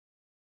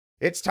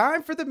It's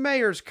time for the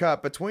Mayor's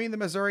Cup between the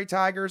Missouri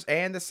Tigers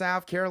and the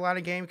South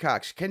Carolina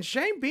Gamecocks. Can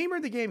Shane Beamer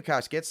and the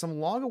Gamecocks get some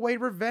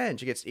long-awaited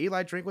revenge against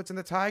Eli Drinkwitz and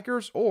the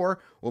Tigers,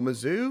 or will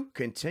Mizzou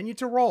continue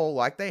to roll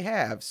like they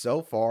have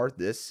so far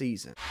this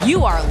season?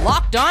 You are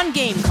Locked On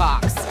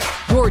Gamecocks,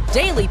 your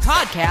daily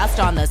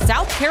podcast on the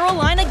South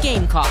Carolina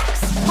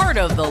Gamecocks, part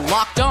of the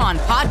Locked On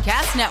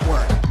Podcast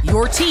Network,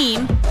 your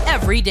team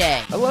every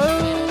day.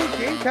 Hello,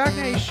 Gamecock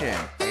Nation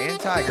and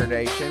Tiger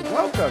Nation.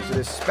 Welcome to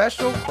this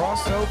special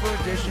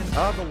crossover edition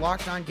of the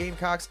Locked On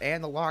Gamecocks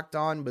and the Locked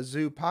On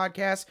Mizzou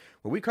podcast,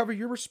 where we cover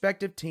your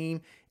respective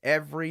team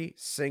every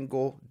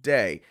single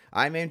day.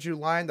 I'm Andrew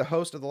Lyon, the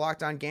host of the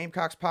Locked On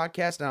Gamecocks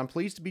podcast, and I'm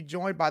pleased to be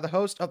joined by the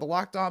host of the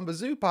Locked On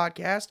Mizzou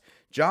podcast,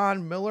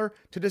 John Miller,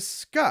 to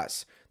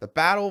discuss the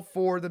battle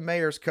for the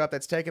Mayor's Cup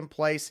that's taking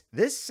place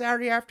this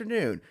Saturday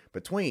afternoon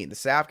between the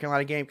South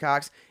Carolina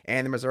Gamecocks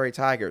and the Missouri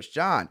Tigers.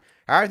 John,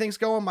 how are things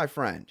going, my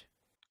friend?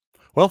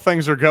 Well,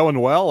 things are going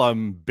well.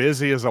 I'm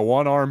busy as a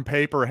one-arm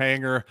paper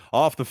hanger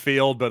off the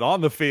field, but on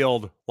the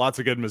field, lots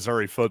of good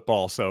Missouri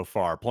football so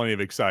far. Plenty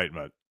of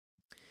excitement.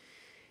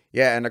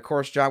 Yeah, and of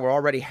course, John, we're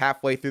already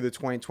halfway through the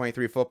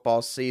 2023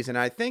 football season.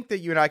 I think that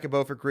you and I can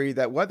both agree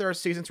that whether our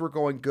seasons were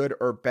going good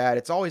or bad,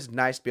 it's always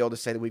nice to be able to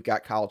say that we've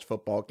got college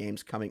football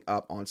games coming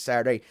up on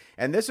Saturday.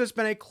 And this has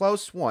been a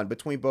close one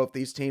between both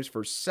these teams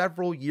for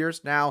several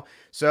years now.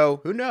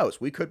 So who knows?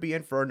 We could be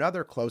in for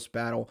another close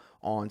battle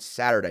on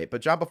Saturday.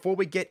 But John, before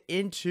we get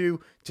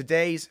into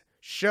today's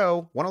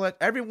show, want to let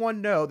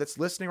everyone know that's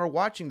listening or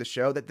watching the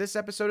show that this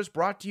episode is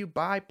brought to you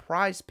by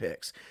Prize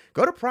Picks.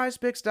 Go to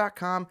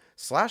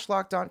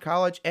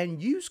prizepicks.com/LockedOnCollege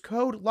and use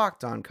code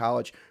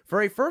LockedOnCollege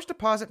for a first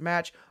deposit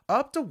match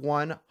up to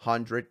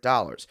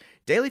 $100.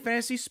 Daily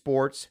fantasy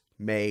sports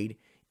made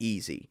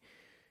easy.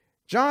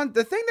 John,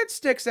 the thing that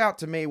sticks out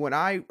to me when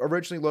I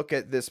originally look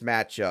at this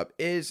matchup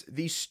is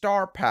the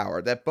star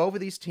power that both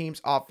of these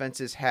teams'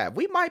 offenses have.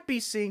 We might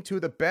be seeing two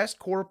of the best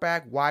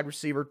quarterback-wide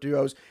receiver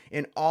duos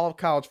in all of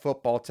college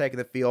football taking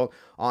the field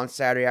on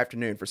Saturday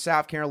afternoon. For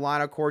South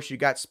Carolina, of course, you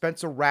got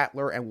Spencer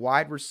Rattler and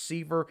wide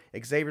receiver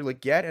Xavier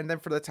Legette. And then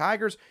for the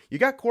Tigers, you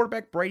got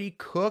quarterback Brady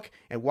Cook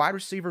and wide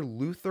receiver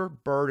Luther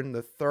Burden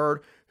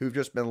III, who've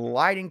just been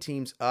lighting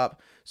teams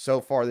up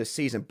so far this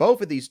season.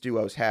 Both of these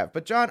duos have.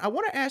 But John, I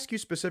want to ask you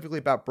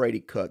specifically about Brady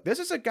Cook. This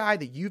is a guy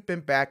that you've been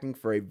backing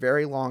for a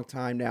very long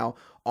time now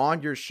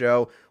on your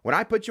show. When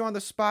I put you on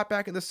the spot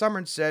back in the summer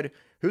and said,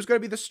 who's going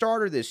to be the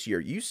starter this year?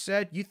 You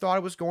said you thought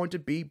it was going to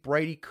be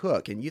Brady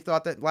Cook, and you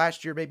thought that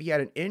last year maybe he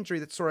had an injury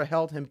that sort of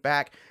held him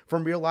back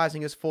from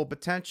realizing his full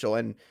potential.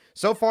 And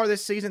so far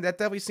this season, that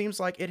definitely seems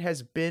like it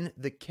has been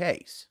the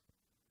case.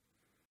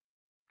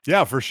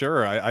 Yeah, for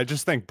sure. I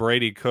just think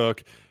Brady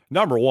Cook,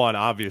 number one,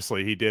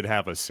 obviously he did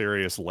have a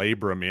serious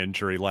labrum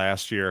injury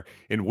last year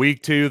in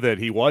week 2 that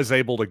he was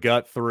able to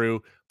gut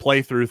through,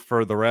 play through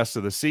for the rest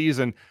of the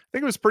season. I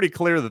think it was pretty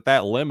clear that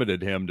that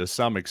limited him to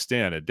some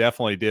extent. It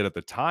definitely did at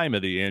the time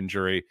of the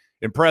injury.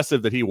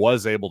 Impressive that he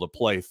was able to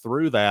play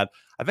through that.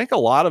 I think a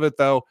lot of it,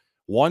 though,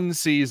 one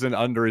season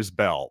under his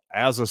belt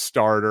as a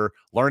starter,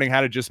 learning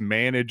how to just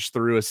manage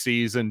through a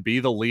season, be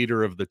the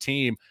leader of the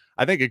team.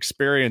 I think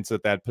experience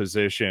at that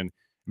position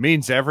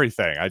means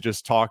everything. I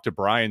just talked to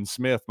Brian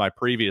Smith, my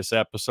previous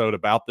episode,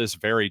 about this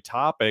very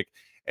topic.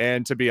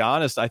 And to be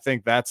honest, I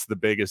think that's the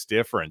biggest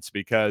difference,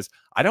 because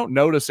I don't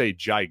notice a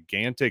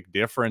gigantic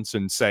difference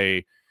in,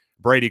 say,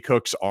 Brady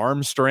Cook's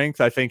arm strength.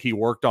 I think he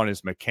worked on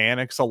his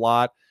mechanics a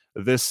lot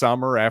this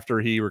summer after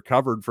he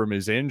recovered from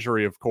his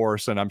injury, of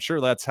course, and I'm sure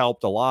that's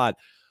helped a lot.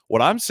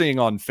 What I'm seeing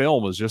on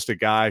film is just a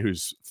guy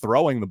who's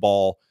throwing the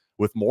ball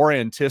with more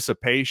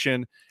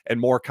anticipation and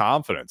more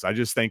confidence. I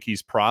just think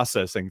he's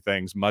processing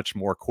things much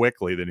more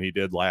quickly than he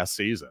did last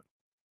season.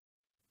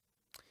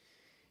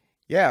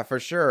 Yeah, for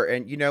sure.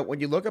 And, you know, when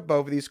you look at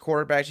both of these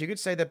quarterbacks, you could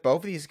say that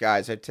both of these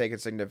guys have taken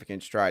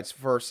significant strides.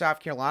 For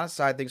South Carolina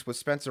side, things with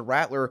Spencer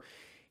Rattler,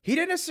 he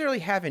didn't necessarily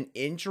have an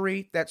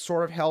injury that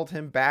sort of held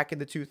him back in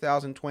the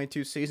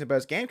 2022 season, but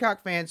as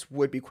Gamecock fans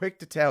would be quick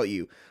to tell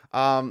you,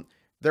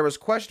 there was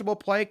questionable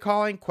play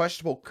calling,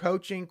 questionable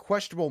coaching,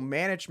 questionable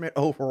management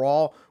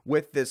overall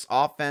with this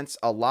offense,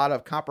 a lot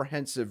of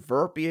comprehensive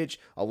verbiage,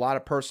 a lot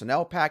of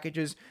personnel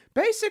packages.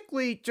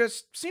 Basically,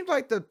 just seemed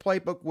like the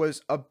playbook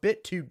was a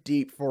bit too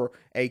deep for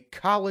a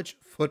college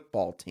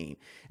football team.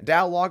 And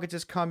Dal Loggett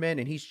has come in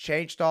and he's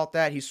changed all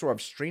that. He's sort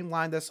of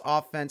streamlined this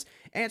offense.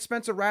 And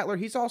Spencer Rattler,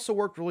 he's also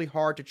worked really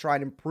hard to try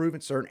and improve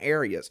in certain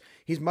areas.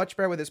 He's much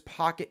better with his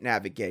pocket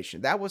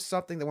navigation. That was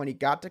something that when he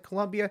got to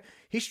Columbia,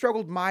 he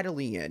struggled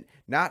mightily in,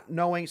 not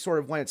knowing sort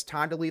of when it's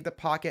time to leave the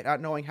pocket, not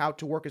knowing how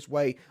to work his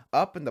way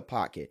up in the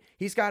pocket.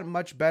 He's gotten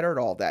much better at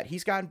all that.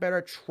 He's gotten better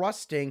at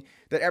trusting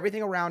that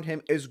everything around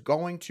him is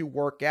going to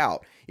work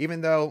out,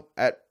 even though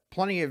at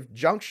plenty of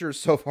junctures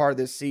so far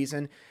this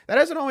season. That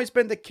hasn't always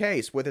been the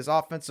case with his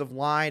offensive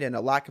line and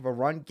a lack of a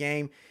run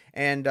game,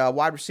 and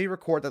wide receiver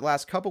court that the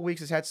last couple weeks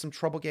has had some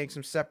trouble getting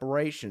some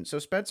separation. So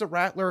Spencer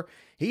Rattler,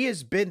 he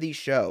has been the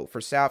show for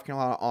South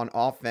Carolina on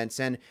offense,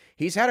 and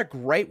he's had a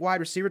great wide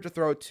receiver to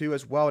throw to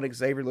as well in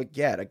Xavier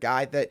Legette, a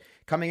guy that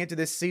coming into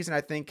this season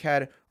I think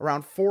had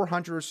around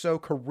 400 or so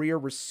career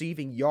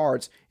receiving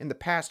yards in the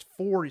past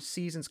 4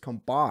 seasons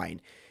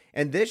combined.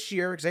 And this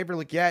year, Xavier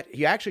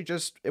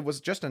Legette, it was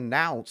just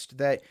announced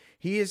that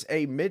he is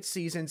a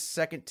midseason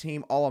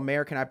second-team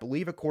All-American, I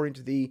believe, according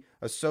to the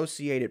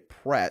Associated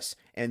Press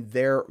and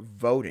their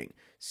voting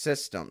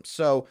system.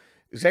 So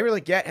Xavier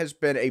Legette has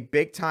been a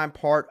big-time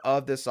part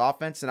of this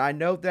offense, and I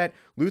know that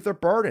Luther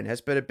Burden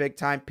has been a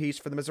big-time piece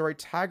for the Missouri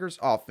Tigers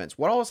offense.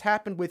 What all has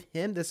happened with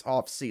him this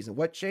offseason?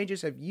 What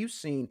changes have you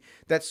seen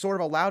that sort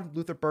of allowed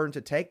Luther Burden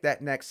to take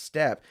that next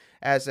step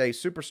as a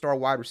superstar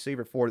wide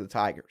receiver for the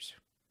Tigers?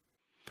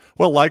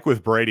 Well, like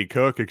with Brady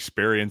Cook,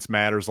 experience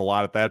matters a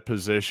lot at that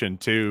position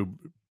too.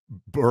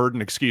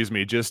 Burden,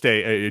 just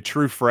a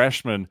true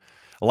freshman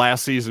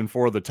last season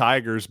for the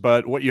Tigers.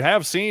 But what you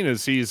have seen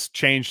is he's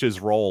changed his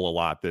role a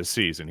lot this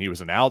season. He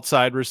was an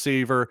outside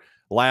receiver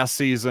last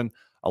season.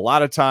 A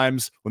lot of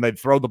times when they'd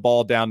throw the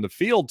ball down the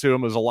field to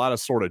him, it was a lot of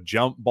sort of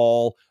jump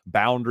ball,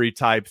 boundary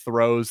type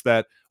throws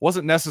that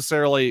wasn't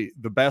necessarily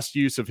the best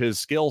use of his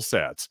skill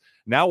sets.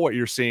 Now what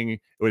you're seeing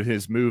with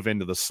his move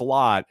into the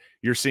slot,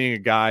 you're seeing a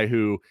guy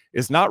who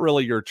is not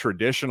really your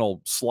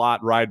traditional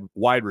slot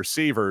wide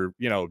receiver.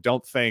 You know,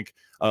 don't think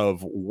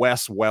of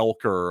Wes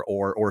Welker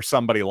or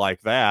somebody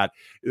like that.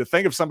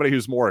 Think of somebody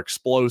who's more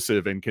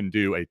explosive and can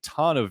do a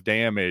ton of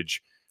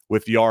damage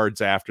with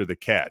yards after the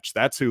catch.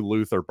 That's who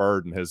Luther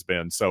Burden has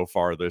been so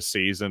far this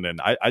season,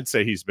 and I'd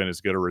say he's been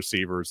as good a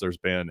receiver as there's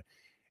been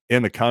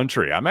in the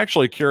country. I'm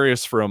actually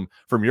curious from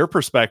your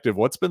perspective,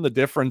 what's been the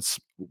difference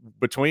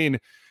between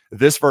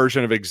this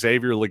version of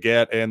Xavier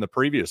Legette and the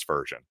previous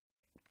version?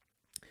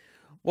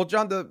 Well,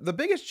 John, the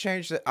biggest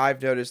change that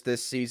I've noticed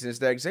this season is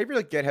that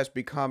Xavier Legette has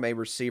become a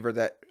receiver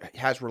that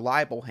has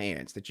reliable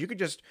hands, that you could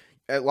just,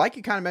 like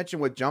you kind of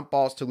mentioned with jump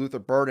balls to Luther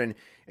Burden,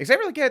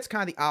 Xavier Legette's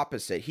kind of the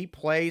opposite. He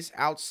plays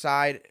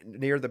outside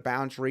near the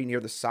boundary, near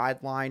the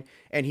sideline,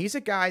 and he's a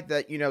guy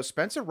that, you know,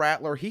 Spencer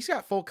Rattler, he's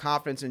got full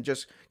confidence in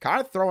just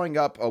kind of throwing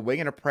up a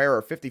wing and a prayer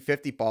or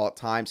 50-50 ball at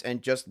times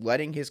and just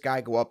letting his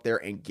guy go up there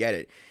and get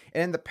it.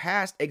 And in the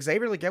past,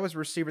 Xavier Legette was a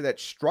receiver that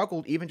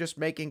struggled even just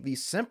making the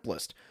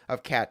simplest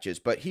of catches,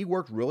 but he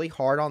worked really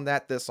hard on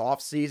that this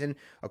offseason.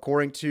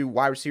 According to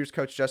wide receivers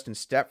coach Justin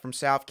Stepp from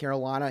South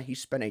Carolina, he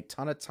spent a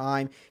ton of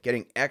time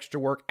getting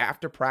extra work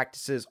after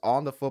practices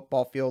on the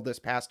football field this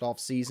past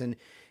offseason.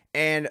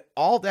 And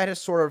all that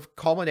has sort of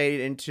culminated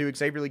into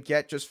Xavier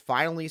Legette just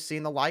finally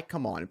seeing the light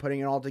come on and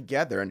putting it all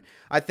together. And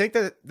I think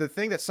that the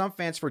thing that some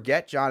fans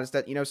forget, John, is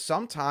that, you know,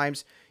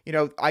 sometimes, you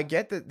know, I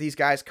get that these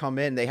guys come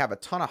in, they have a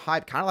ton of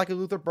hype, kind of like a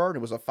Luther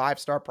Burden was a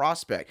 5-star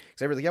prospect.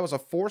 Xavier Legette was a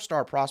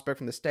 4-star prospect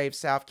from the state of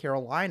South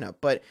Carolina.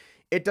 But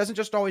it doesn't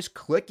just always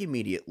click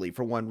immediately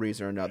for one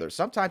reason or another.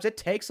 Sometimes it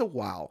takes a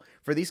while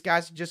for these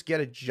guys to just get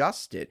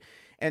adjusted.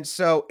 And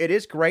so it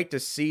is great to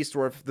see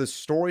sort of the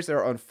stories that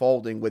are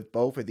unfolding with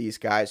both of these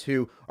guys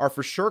who are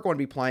for sure going to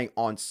be playing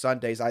on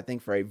Sundays, I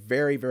think, for a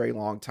very, very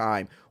long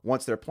time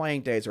once their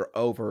playing days are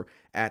over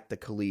at the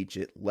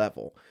collegiate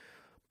level.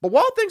 But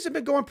while things have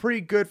been going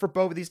pretty good for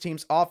both of these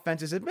teams'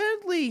 offenses,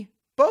 admittedly,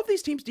 both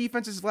these teams'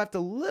 defenses left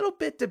a little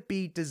bit to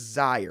be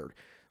desired.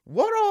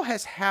 What all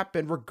has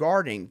happened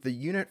regarding the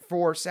unit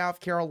for South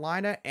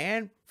Carolina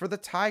and for the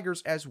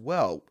Tigers as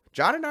well?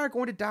 John and I are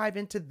going to dive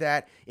into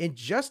that in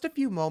just a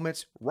few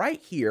moments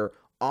right here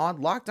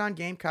on Locked On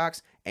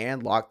Gamecocks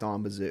and Locked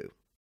On Mizzou.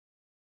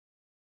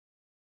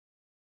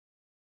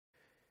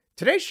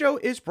 Today's show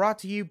is brought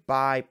to you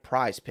by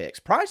PrizePicks.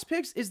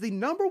 PrizePicks is the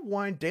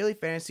 #1 daily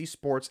fantasy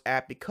sports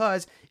app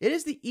because it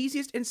is the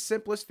easiest and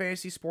simplest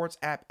fantasy sports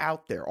app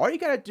out there. All you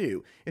got to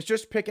do is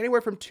just pick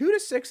anywhere from 2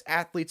 to 6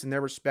 athletes in their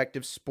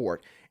respective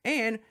sport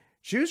and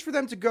choose for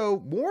them to go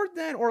more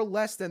than or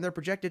less than their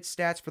projected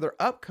stats for their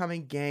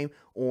upcoming game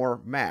or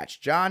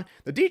match. John,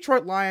 the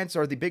Detroit Lions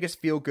are the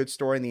biggest feel-good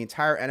story in the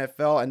entire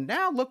NFL and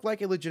now look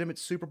like a legitimate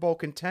Super Bowl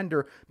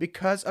contender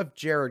because of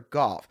Jared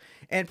Goff.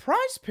 And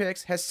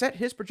PrizePicks has set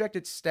his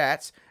projected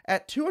stats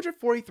at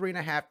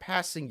 243.5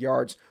 passing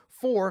yards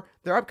for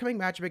their upcoming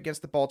matchup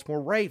against the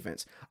Baltimore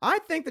Ravens. I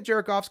think that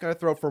Jared Goff's going to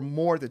throw for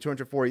more than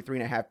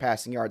 243.5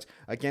 passing yards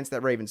against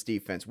that Ravens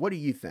defense. What do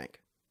you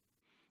think?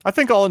 I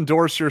think I'll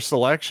endorse your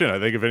selection. I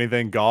think if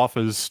anything, Goff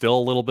is still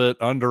a little bit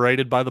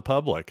underrated by the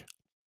public.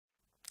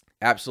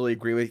 Absolutely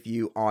agree with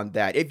you on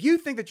that. If you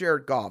think that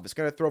Jared Goff is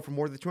going to throw for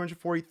more than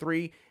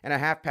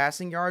 243.5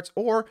 passing yards,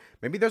 or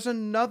maybe there's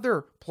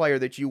another player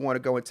that you want to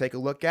go and take a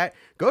look at,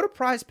 go to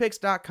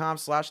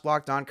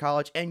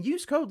prizepicks.com/lockedoncollege and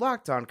use code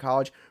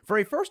LOCKEDONCollege for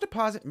a first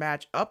deposit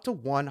match up to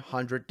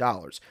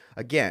 $100.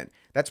 Again,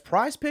 that's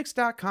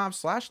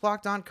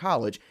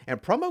prizepicks.com/lockedoncollege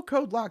and promo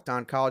code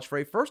LOCKEDONCollege for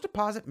a first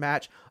deposit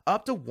match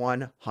up to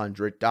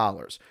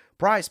 $100.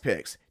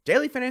 PrizePicks,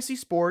 daily fantasy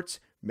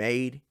sports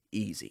made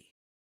easy.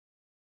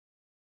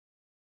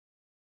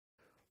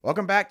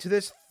 Welcome back to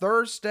this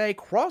Thursday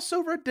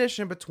crossover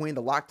edition between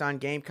the Locked On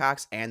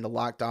Gamecocks and the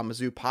Locked On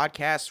Mizzou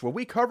podcasts, where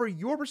we cover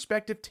your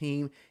respective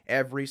team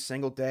every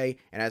single day.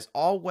 And as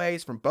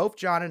always, from both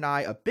John and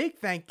I, a big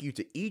thank you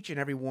to each and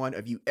every one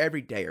of you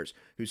everydayers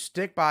who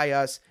stick by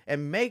us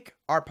and make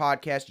our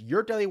podcast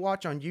your daily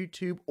watch on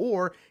YouTube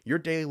or your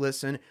daily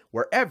listen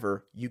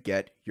wherever you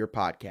get your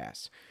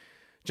podcasts.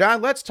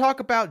 John, let's talk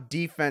about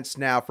defense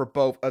now for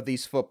both of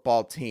these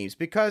football teams,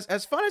 because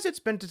as fun as it's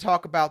been to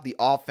talk about the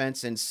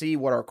offense and see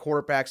what our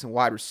quarterbacks and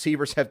wide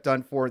receivers have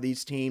done for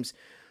these teams,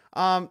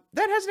 that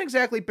hasn't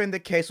exactly been the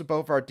case with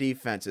both our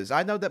defenses.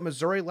 I know that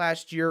Missouri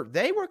last year,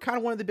 they were kind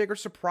of one of the bigger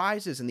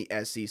surprises in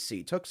the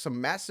SEC. Took some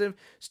massive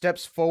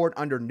steps forward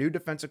under new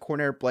defensive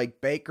coordinator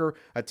Blake Baker,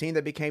 a team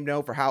that became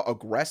known for how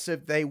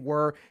aggressive they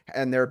were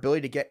and their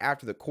ability to get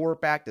after the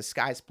quarterback,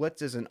 disguise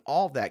blitzes, and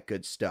all that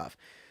good stuff.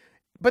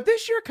 But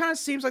this year kind of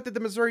seems like that the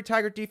Missouri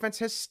Tiger defense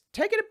has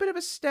taken a bit of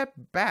a step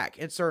back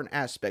in certain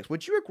aspects.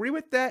 Would you agree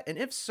with that? And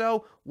if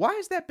so, why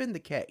has that been the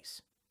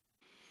case?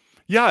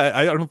 Yeah,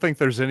 I don't think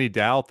there's any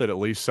doubt that at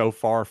least so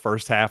far,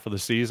 first half of the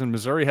season,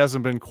 Missouri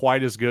hasn't been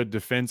quite as good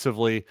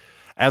defensively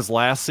as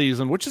last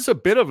season, which is a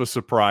bit of a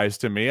surprise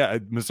to me.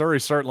 Missouri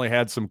certainly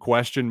had some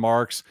question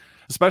marks,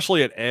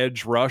 especially at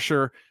edge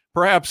rusher.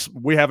 Perhaps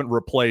we haven't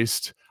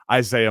replaced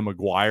Isaiah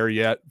McGuire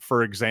yet,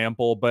 for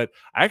example, but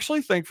I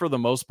actually think for the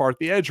most part,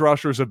 the edge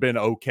rushers have been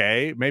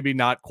okay, maybe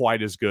not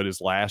quite as good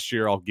as last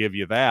year. I'll give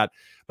you that.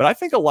 But I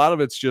think a lot of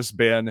it's just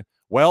been,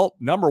 well,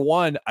 number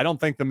one, I don't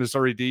think the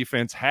Missouri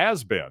defense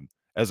has been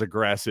as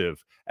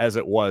aggressive as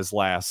it was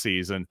last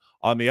season.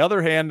 On the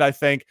other hand, I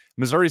think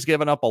Missouri's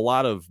given up a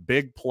lot of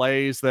big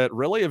plays that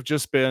really have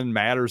just been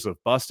matters of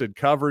busted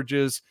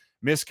coverages,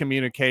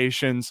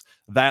 miscommunications,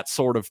 that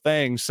sort of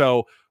thing.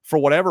 So for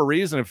whatever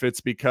reason, if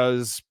it's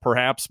because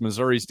perhaps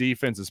Missouri's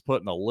defense is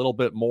putting a little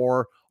bit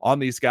more on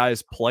these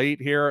guys' plate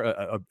here,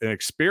 an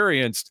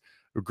experienced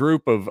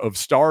group of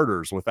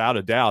starters without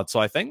a doubt.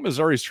 So I think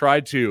Missouri's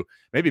tried to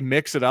maybe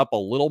mix it up a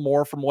little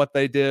more from what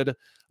they did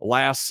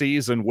last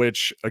season,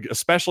 which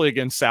especially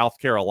against South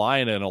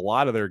Carolina in a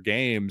lot of their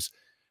games,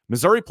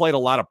 Missouri played a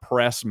lot of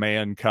press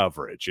man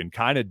coverage and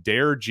kind of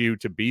dared you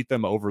to beat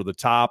them over the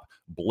top,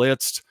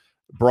 blitzed,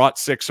 brought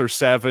 6 or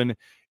 7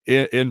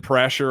 in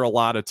pressure a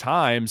lot of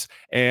times.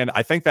 And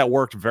I think that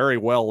worked very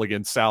well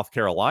against South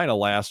Carolina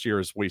last year,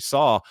 as we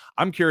saw.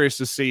 I'm curious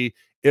to see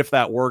if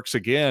that works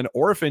again,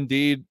 or if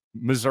indeed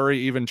Missouri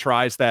even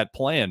tries that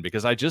plan,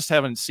 because I just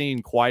haven't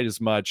seen quite as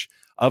much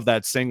of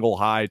that single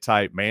high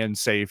type man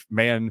safe,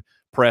 man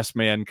press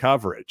man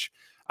coverage.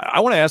 I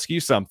want to ask you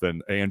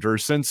something, Andrew,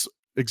 since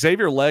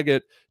Xavier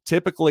Legette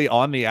typically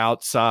on the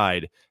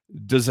outside,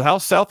 does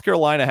South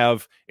Carolina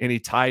have any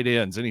tight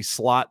ends, any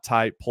slot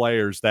type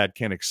players that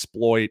can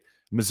exploit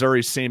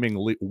Missouri's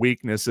seeming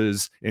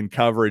weaknesses in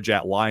coverage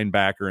at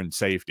linebacker and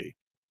safety?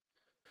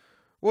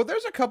 Well,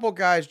 there's a couple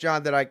guys,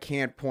 John, that I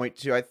can't point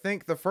to. I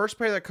think the first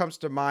player that comes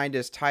to mind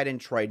is tight end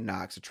Trey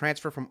Knox, a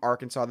transfer from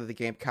Arkansas that the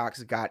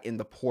Gamecocks got in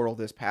the portal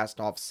this past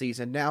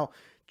offseason. Now,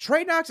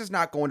 Trey Knox is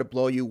not going to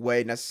blow you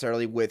away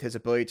necessarily with his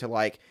ability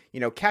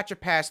to catch a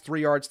pass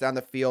 3 yards down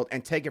the field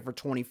and take it for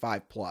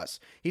 25 plus.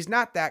 He's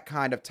not that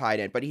kind of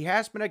tight end, but he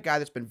has been a guy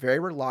that's been very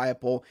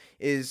reliable,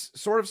 is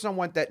sort of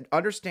someone that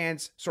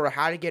understands sort of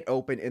how to get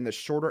open in the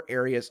shorter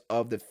areas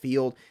of the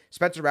field.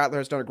 Spencer Rattler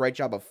has done a great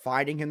job of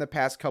finding him the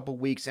past couple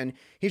weeks, and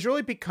he's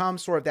really become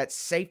sort of that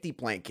safety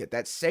blanket,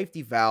 that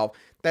safety valve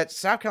that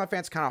South Carolina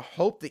fans kind of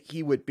hoped that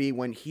he would be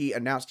when he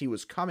announced he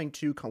was coming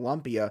to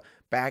Columbia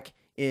back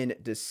in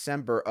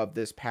December of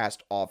this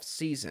past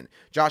offseason.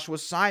 Joshua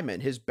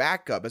Simon, his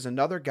backup, is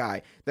another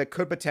guy that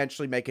could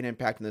potentially make an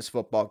impact in this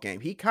football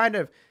game. He kind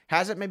of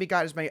hasn't maybe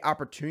got as many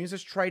opportunities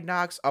as Trey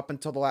Knox up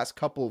until the last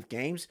couple of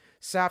games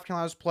South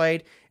Carolina's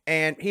played,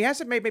 and he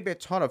hasn't made maybe a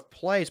ton of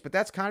plays, but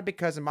that's kind of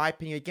because, in my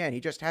opinion, again, he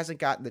just hasn't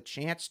gotten the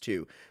chance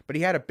to. But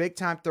he had a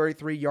big-time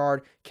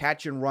 33-yard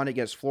catch and run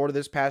against Florida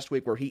this past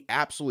week where he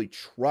absolutely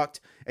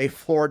trucked a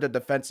Florida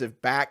defensive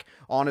back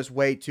on his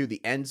way to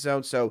the end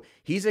zone. So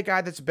he's a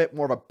guy that's a bit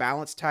more of a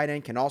balanced tight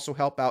end, can also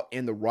help out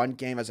in the run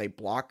game as a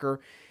blocker.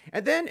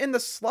 And then in the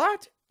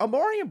slot,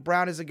 Amarian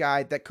Brown is a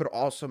guy that could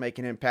also make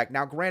an impact.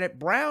 Now, granted,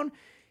 Brown,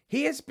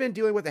 he has been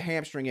dealing with a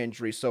hamstring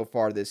injury so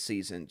far this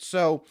season.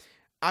 So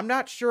I'm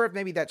not sure if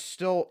maybe that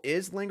still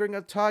is lingering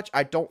a touch.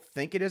 I don't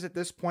think it is at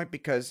this point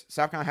because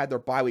South Carolina had their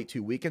bye week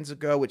 2 weekends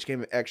ago, which gave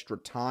him extra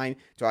time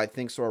to, I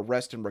think, sort of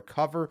rest and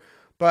recover.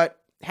 But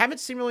haven't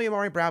seen really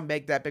Amari Brown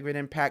make that big of an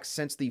impact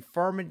since the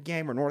Furman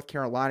game or North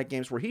Carolina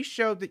games where he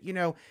showed that,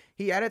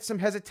 he added some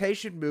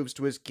hesitation moves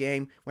to his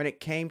game when it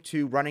came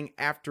to running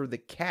after the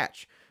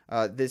catch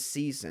this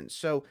season.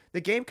 So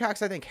the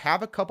Gamecocks, I think,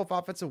 have a couple of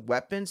offensive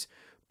weapons,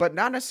 but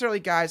not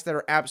necessarily guys that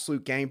are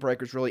absolute game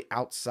breakers really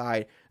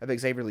outside of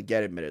Xavier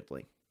Legette,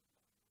 admittedly.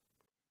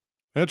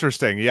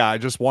 Interesting. Yeah, I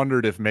just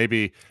wondered if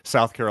maybe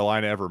South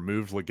Carolina ever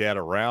moved Legette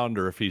around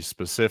or if he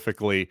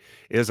specifically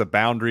is a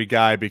boundary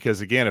guy. Because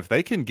again, if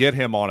they can get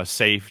him on a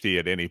safety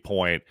at any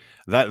point,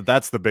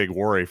 that's the big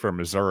worry for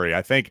Missouri.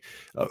 I think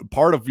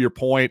part of your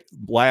point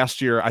last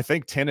year, I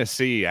think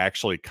Tennessee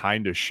actually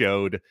kind of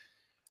showed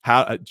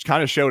how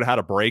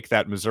to break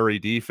that Missouri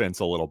defense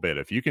a little bit.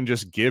 If you can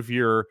give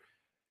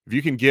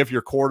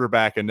your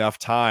quarterback enough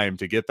time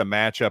to get the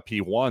matchup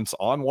he wants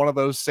on one of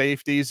those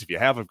safeties, if you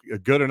have a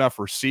good enough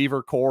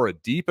receiver core, a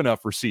deep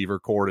enough receiver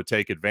core to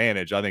take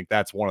advantage, I think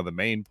that's one of the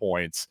main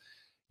points.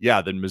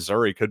 Yeah, then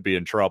Missouri could be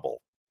in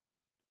trouble.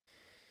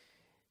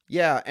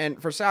 Yeah, and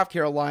for South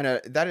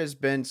Carolina, that has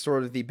been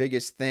sort of the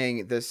biggest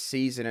thing this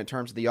season in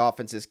terms of the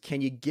offense is,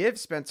 can you give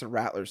Spencer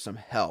Rattler some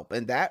help?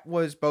 And that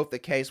was both the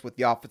case with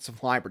the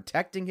offensive line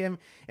protecting him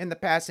in the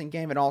passing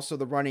game and also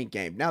the running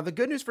game. Now, the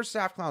good news for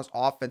South Carolina's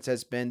offense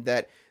has been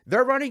that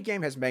their running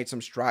game has made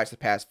some strides the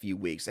past few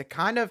weeks. It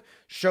kind of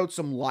showed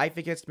some life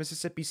against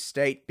Mississippi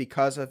State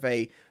because of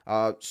a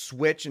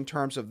switch in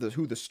terms of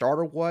who the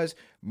starter was.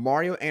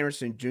 Mario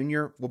Anderson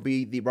Jr. will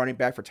be the running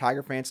back for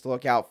Tiger fans to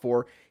look out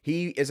for.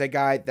 He is a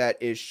guy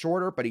that is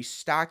shorter, but he's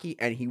stocky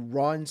and he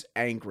runs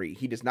angry.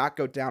 He does not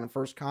go down in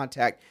first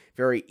contact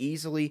very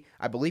easily.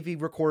 I believe he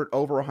recorded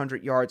over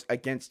 100 yards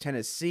against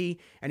Tennessee,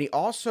 and he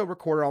also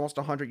recorded almost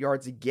 100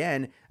 yards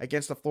again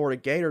against the Florida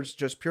Gators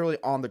just purely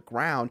on the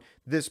ground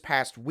this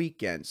past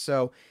weekend.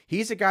 So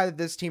he's a guy that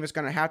this team is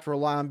going to have to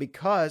rely on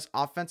because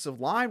offensive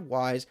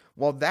line-wise,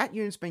 while that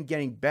unit's been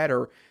getting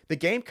better, the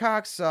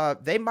Gamecocks,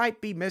 they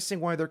might be missing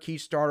one of their key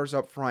starters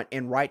up front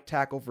in right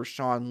tackle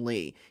Vershawn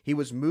Lee. He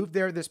was moved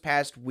there this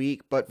past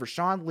week, but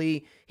Vershawn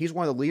Lee, he's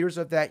one of the leaders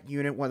of that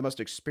unit, one of the most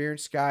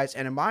experienced guys,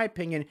 and in my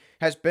opinion,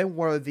 has been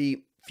one of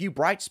the few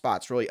bright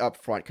spots really up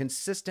front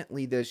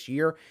consistently this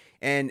year,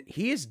 and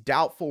he is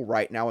doubtful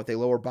right now with a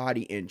lower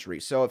body injury.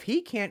 So if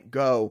he can't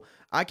go,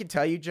 I can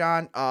tell you,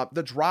 John,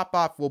 the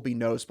drop-off will be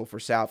noticeable for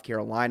South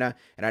Carolina,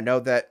 and I know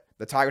that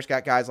the Tigers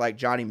got guys like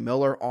Johnny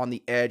Miller on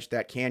the edge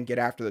that can get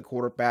after the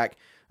quarterback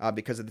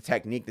because of the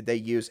technique that they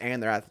use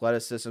and their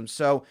athleticism.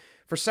 So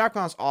for South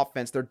Carolina's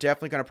offense, they're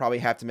definitely going to probably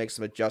have to make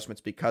some adjustments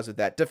because of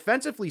that.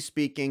 Defensively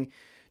speaking,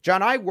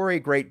 John, I worry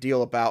a great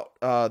deal about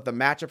the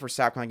matchup for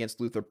South Carolina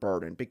against Luther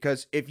Burden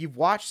because if you've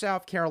watched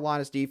South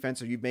Carolina's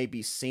defense or you've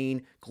maybe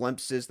seen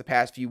glimpses the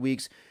past few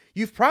weeks,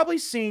 you've probably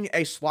seen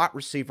a slot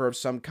receiver of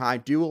some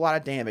kind do a lot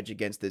of damage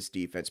against this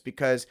defense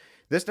because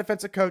this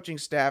defensive coaching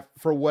staff,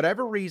 for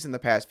whatever reason the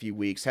past few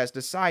weeks, has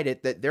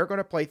decided that they're going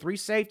to play three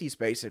safeties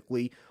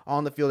basically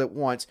on the field at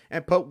once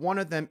and put one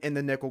of them in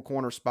the nickel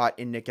corner spot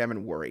in Nick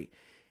Emenworry.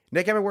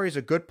 Nick Emenworry is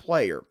a good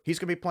player. He's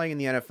going to be playing in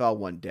the NFL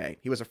one day.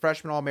 He was a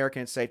freshman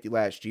All-American at safety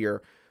last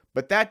year,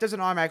 but that doesn't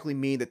automatically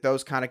mean that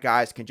those kind of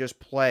guys can just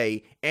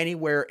play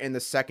anywhere in the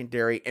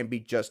secondary and be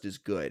just as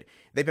good.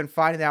 They've been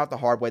finding out the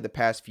hard way the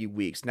past few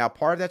weeks. Now,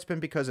 part of that's been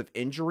because of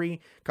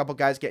injury, a couple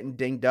guys getting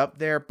dinged up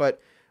there,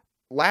 but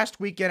last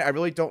weekend, I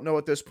really don't know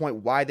at this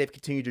point why they've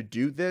continued to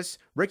do this.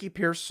 Ricky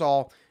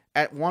Pearsall,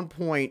 at one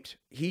point,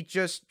 he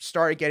just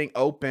started getting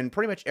open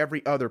pretty much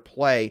every other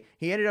play.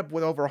 He ended up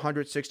with over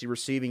 160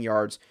 receiving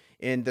yards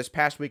in this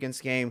past weekend's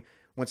game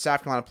when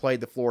South Carolina played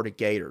the Florida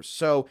Gators.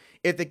 So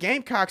if the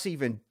Gamecocks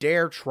even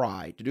dare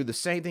try to do the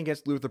same thing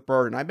against Luther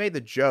Burden, I made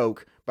the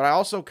joke, but I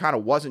also kind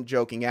of wasn't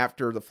joking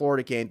after the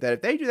Florida game, that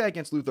if they do that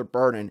against Luther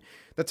Burden,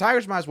 the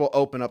Tigers might as well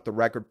open up the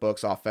record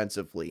books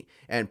offensively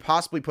and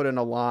possibly put in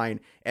a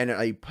line and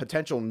a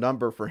potential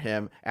number for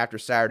him after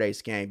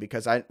Saturday's game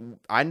because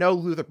I know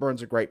Luther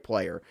Burden's a great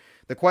player.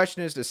 The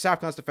question is South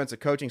Carolina's defensive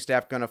coaching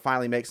staff going to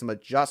finally make some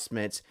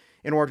adjustments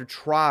in order to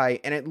try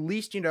and at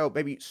least,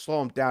 maybe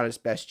slow him down as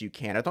best you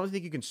can? I don't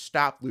think you can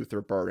stop Luther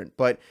Burden,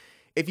 but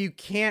if you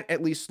can't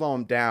at least slow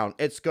him down,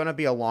 it's going to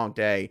be a long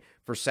day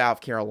for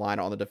South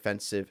Carolina on the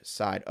defensive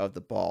side of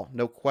the ball.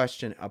 No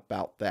question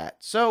about that.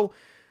 So,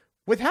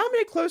 with how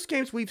many close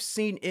games we've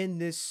seen in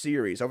this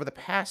series over the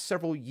past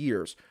several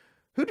years,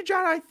 who do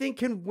John and I think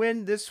can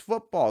win this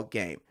football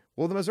game?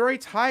 Will the Missouri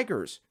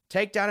Tigers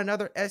take down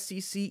another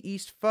SEC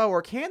East foe,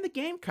 or can the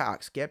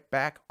Gamecocks get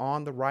back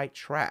on the right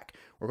track?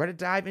 We're going to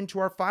dive into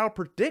our final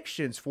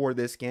predictions for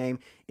this game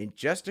in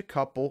just a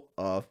couple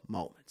of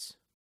moments.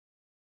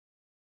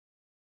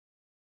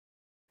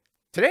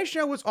 Today's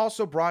show was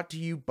also brought to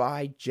you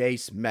by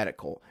Jace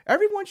Medical.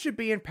 Everyone should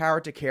be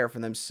empowered to care for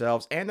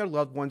themselves and their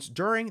loved ones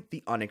during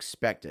the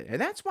unexpected,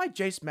 and that's why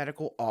Jace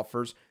Medical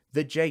offers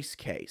the Jace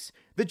Case.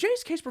 The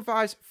Jace Case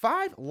provides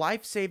 5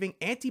 life-saving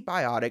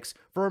antibiotics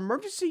for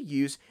emergency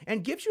use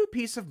and gives you a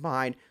peace of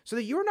mind so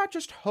that you're not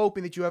just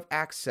hoping that you have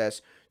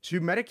access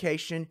to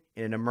medication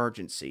in an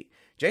emergency.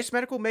 Jace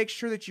Medical makes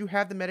sure that you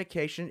have the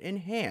medication in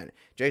hand.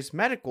 Jace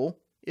Medical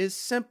is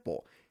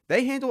simple.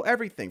 They handle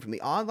everything from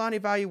the online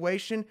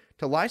evaluation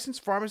to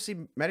licensed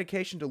pharmacy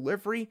medication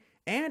delivery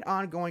and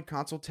ongoing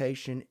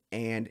consultation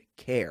and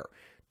care.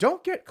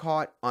 Don't get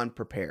caught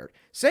unprepared.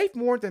 Save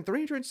more than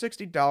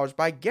 $360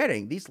 by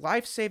getting these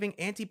life-saving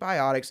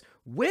antibiotics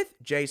with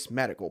Jace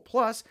Medical,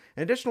 plus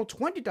an additional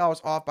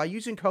 $20 off by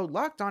using code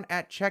LOCKEDON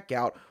at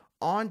checkout,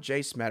 on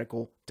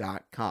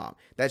JaseMedical.com.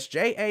 That's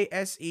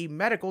JASE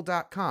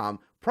Medical.com,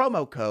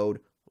 promo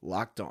code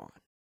Locked On.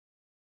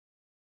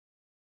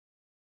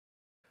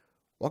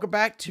 Welcome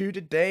back to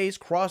today's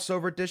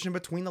crossover edition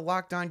between the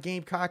Locked On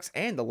Gamecocks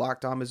and the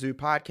Locked On Mizzou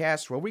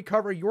podcast, where we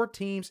cover your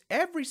teams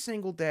every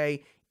single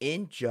day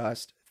in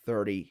just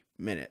 30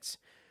 minutes.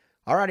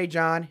 Alrighty,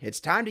 John, it's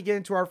time to get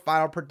into our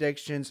final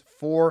predictions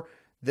for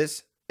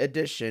this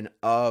edition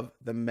of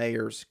the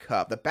Mayor's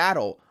Cup, the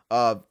Battle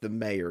of the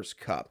Mayor's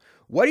Cup.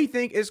 What do you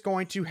think is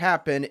going to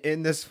happen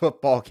in this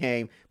football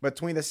game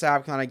between the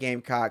South Carolina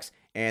Gamecocks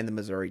and the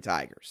Missouri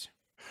Tigers?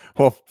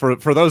 Well,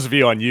 for those of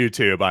you on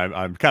YouTube,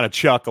 I'm kind of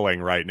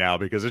chuckling right now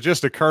because it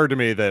just occurred to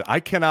me that I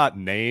cannot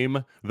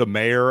name the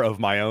mayor of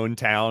my own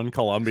town,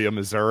 Columbia,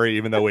 Missouri,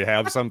 even though we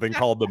have something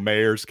called the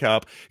Mayor's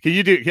Cup. Can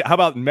you do? How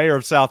about mayor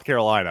of South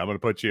Carolina? I'm going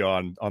to put you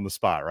on the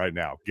spot right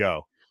now.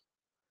 Go.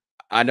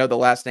 I know the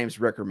last name's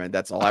Rickerman.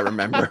 That's all I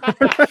remember.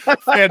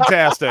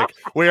 Fantastic.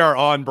 We are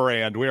on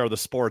brand. We are the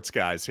sports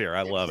guys here.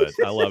 I love it.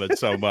 I love it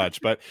so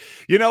much. But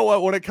you know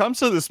what? When it comes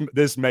to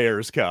this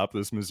Mayor's Cup,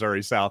 this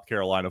Missouri-South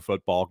Carolina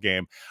football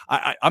game,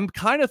 I'm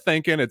kind of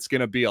thinking it's going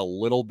to be a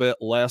little bit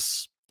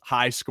less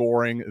high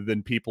scoring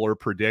than people are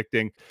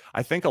predicting.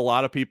 I think a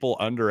lot of people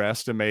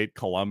underestimate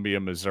Columbia,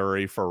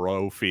 Missouri,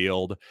 Faurot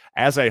Field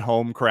as a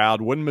home crowd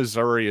when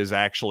Missouri is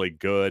actually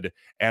good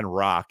and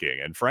rocking.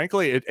 And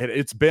frankly,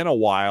 it's been a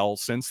while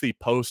since the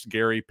post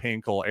Gary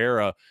Pinkel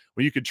era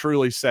where you could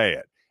truly say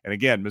it. And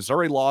again,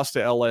 Missouri lost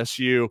to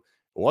LSU.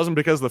 It wasn't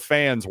because the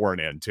fans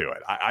weren't into it.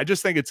 I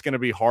just think it's going to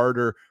be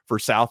harder for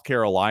South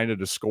Carolina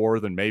to score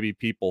than maybe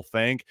people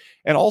think.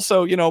 And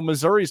also, you know,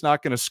 Missouri's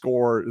not going to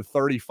score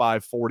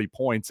 35, 40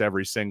 points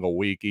every single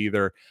week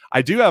either.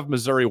 I do have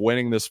Missouri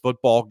winning this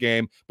football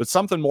game, but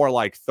something more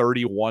like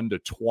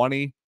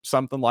 31-20,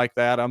 something like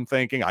that, I'm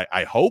thinking.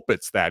 I hope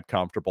it's that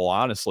comfortable,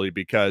 honestly,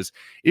 because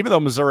even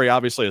though Missouri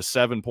obviously a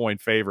 7-point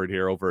favorite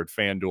here over at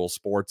FanDuel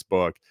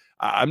Sportsbook,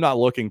 I'm not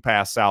looking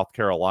past South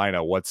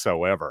Carolina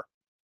whatsoever.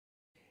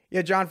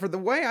 Yeah, John, for the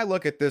way I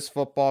look at this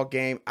football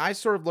game, I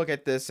sort of look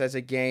at this as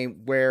a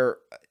game where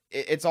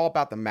it's all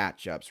about the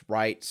matchups,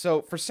 right?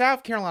 So for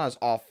South Carolina's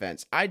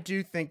offense, I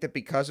do think that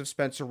because of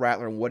Spencer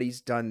Rattler and what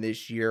he's done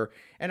this year,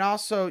 and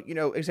also, you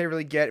know, Xavier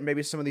Legette and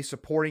maybe some of these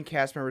supporting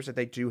cast members that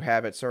they do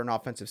have at certain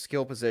offensive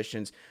skill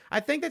positions, I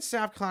think that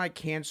South Carolina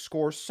can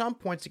score some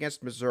points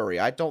against Missouri.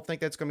 I don't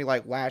think that's going to be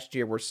like last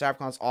year where South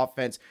Carolina's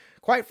offense,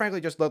 quite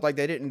frankly, just looked like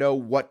they didn't know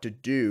what to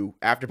do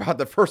after about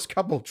the first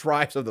couple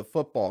drives of the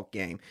football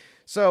game.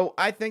 So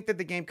I think that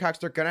the Gamecocks,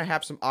 they're going to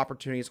have some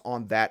opportunities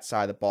on that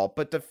side of the ball.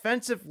 But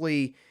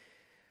defensively,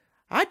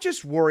 I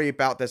just worry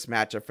about this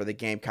matchup for the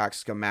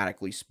Gamecocks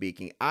schematically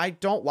speaking. I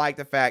don't like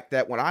the fact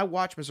that when I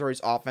watch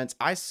Missouri's offense,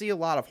 I see a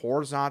lot of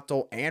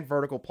horizontal and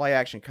vertical play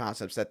action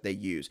concepts that they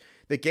use.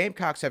 The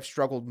Gamecocks have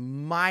struggled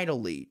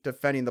mightily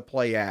defending the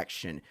play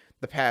action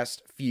the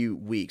past few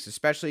weeks,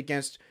 especially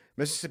against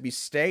Mississippi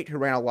State, who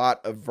ran a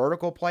lot of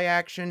vertical play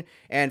action,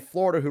 and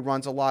Florida, who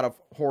runs a lot of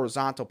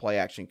horizontal play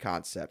action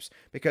concepts.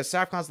 Because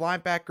South Carolina's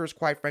linebackers,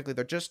 quite frankly,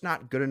 they're just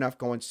not good enough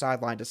going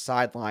sideline to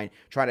sideline,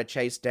 trying to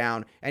chase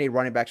down any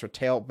running backs or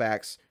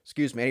tailbacks,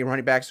 any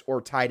running backs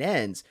or tight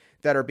ends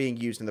that are being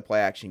used in the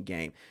play action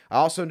game. I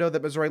also know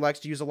that Missouri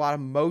likes to use a lot of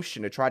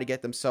motion to try to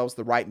get themselves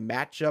the right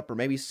matchup or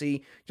maybe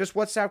see just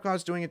what South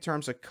Carolina's doing in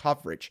terms of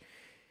coverage.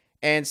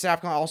 And South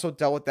Carolina also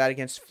dealt with that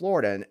against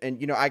Florida. And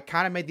you know, I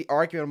kind of made the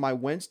argument on my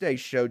Wednesday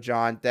show,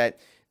 John, that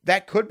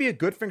could be a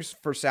good thing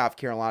for South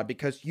Carolina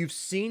because you've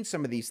seen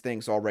some of these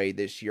things already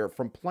this year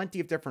from plenty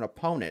of different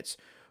opponents.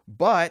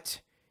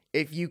 But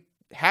if you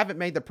haven't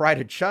made the right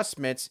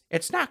adjustments,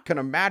 it's not going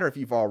to matter if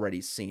you've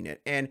already seen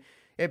it. And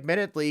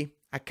admittedly,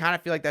 I kind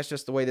of feel like that's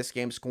just the way this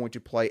game's going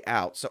to play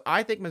out. So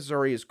I think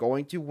Missouri is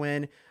going to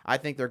win. I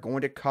think they're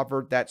going to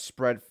cover that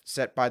spread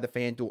set by the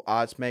FanDuel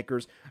odds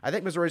makers. I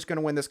think Missouri's going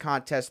to win this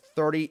contest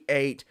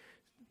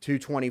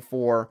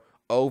 38-24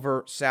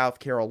 over South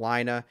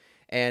Carolina.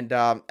 And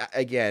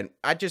again,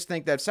 I just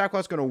think that if South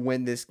Carolina's going to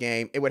win this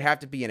game, it would have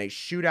to be in a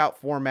shootout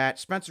format.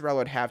 Spencer Rattler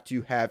would have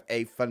to have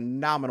a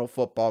phenomenal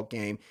football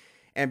game.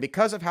 And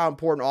because of how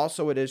important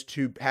also it is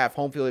to have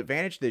home field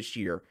advantage this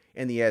year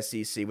in the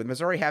SEC, with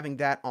Missouri having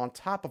that on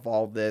top of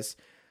all of this,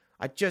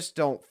 I just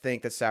don't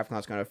think that South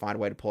Carolina's going to find a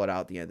way to pull it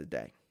out at the end of the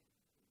day.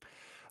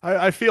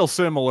 I feel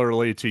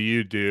similarly to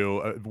you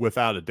do,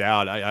 without a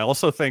doubt. I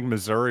also think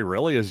Missouri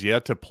really is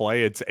yet to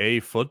play its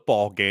A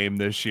football game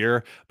this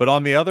year. But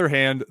on the other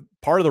hand,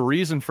 part of the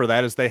reason for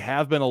that is they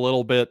have been a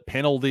little bit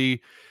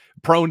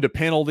prone to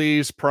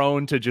penalties,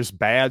 prone to just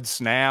bad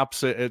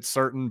snaps at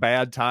certain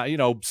bad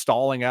time,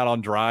 stalling out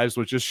on drives,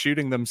 with just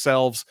shooting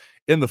themselves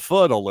in the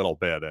foot a little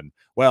bit. And,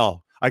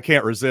 well, I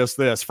can't resist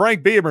this.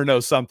 Frank Beamer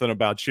knows something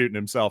about shooting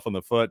himself in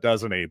the foot,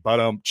 doesn't he?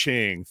 But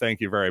ching, thank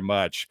you very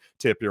much.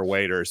 Tip your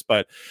waiters.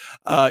 But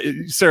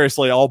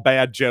seriously, all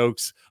bad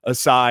jokes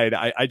aside,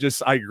 I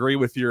agree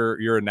with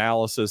your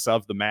analysis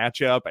of the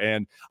matchup.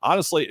 And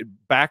honestly,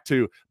 back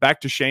to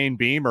Shane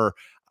Beamer,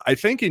 I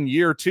think in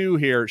year 2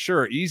 here,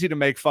 sure, easy to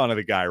make fun of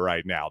the guy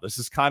right now. This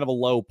is kind of a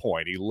low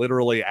point. He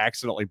literally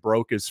accidentally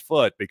broke his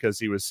foot because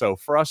he was so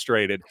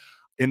frustrated.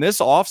 In this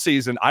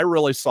offseason, I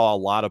really saw a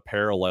lot of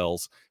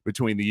parallels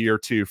between the year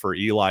 2 for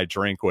Eli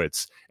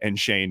Drinkwitz and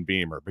Shane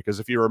Beamer. Because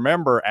if you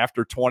remember,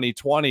 after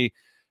 2020,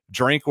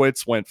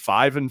 Drinkwitz went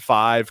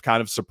 5-5, kind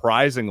of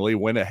surprisingly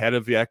went ahead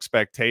of the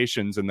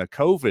expectations in the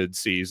COVID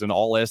season,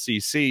 all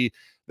SEC.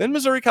 Then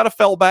Missouri kind of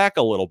fell back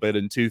a little bit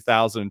in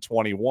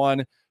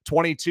 2021.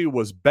 22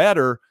 was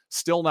better,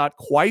 still not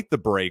quite the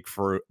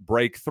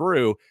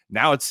breakthrough.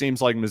 Now it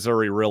seems like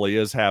Missouri really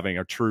is having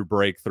a true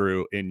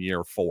breakthrough in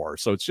year 4.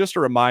 So it's just a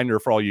reminder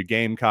for all you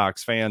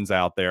Gamecocks fans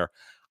out there.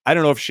 I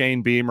don't know if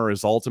Shane Beamer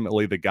is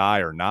ultimately the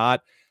guy or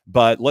not,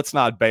 but let's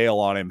not bail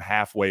on him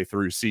halfway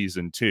through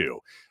season 2.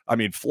 I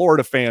mean,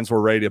 Florida fans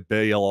were ready to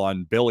bail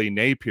on Billy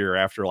Napier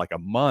after like a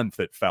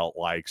month, it felt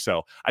like.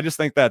 So I just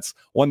think that's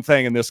one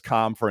thing in this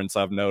conference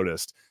I've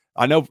noticed.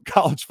 I know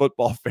college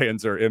football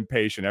fans are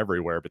impatient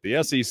everywhere, but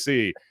the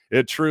SEC,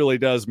 it truly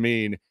does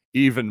mean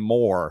even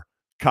more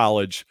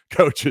college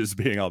coaches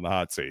being on the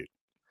hot seat.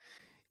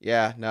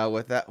 Yeah, no,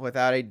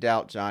 without a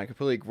doubt, John. I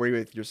completely agree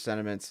with your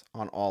sentiments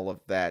on all of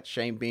that.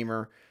 Shane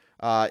Beamer,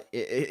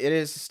 it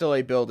is still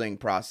a building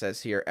process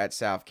here at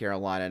South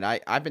Carolina. And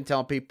I've been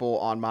telling people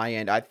on my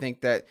end, I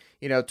think that,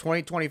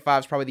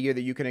 2025 is probably the year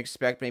that you can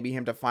expect maybe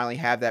him to finally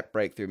have that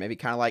breakthrough. Maybe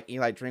kind of like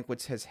Eli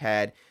Drinkwitz has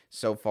had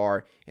so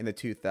far in the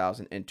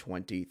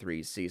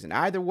 2023 season.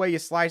 Either way you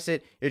slice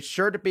it, it's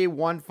sure to be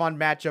one fun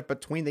matchup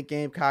between the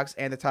Gamecocks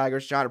and the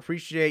Tigers. John,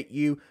 appreciate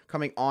you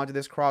coming on to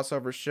this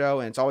crossover show,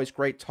 and it's always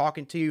great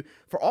talking to you.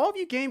 For all of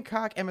you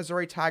Gamecock and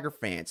Missouri Tiger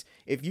fans,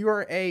 if you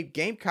are a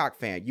Gamecock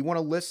fan, you want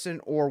to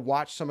listen or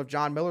watch some of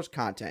John Miller's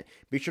content,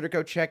 be sure to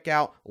go check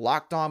out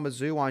Locked On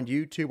Mizzou on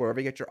YouTube, wherever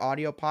you get your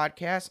audio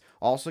podcasts.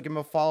 Also give him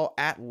a follow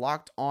at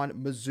Locked On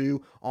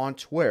Mizzou on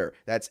Twitter.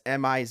 That's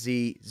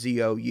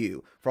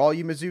MIZZOU. For all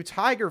you Mizzou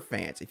Tiger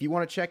fans, if you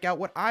want to check out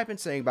what I've been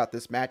saying about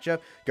this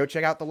matchup, go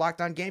check out the Locked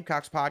On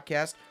Gamecocks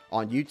podcast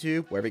on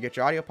YouTube, wherever you get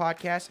your audio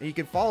podcasts. And you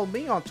can follow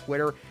me on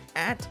Twitter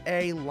at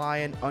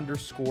 @Lion_SC.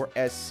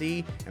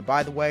 And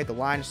by the way, the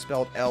Lion is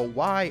spelled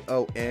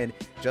Lyon,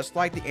 just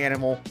like the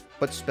animal,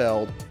 but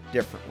spelled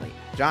differently.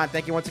 John,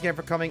 thank you once again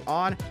for coming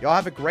on. Y'all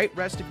have a great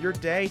rest of your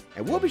day,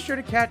 and we'll be sure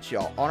to catch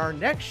y'all on our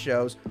next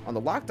shows on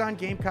the Locked On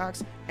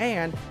Gamecocks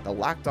and the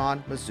Locked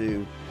On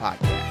Mizzou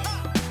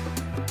podcast.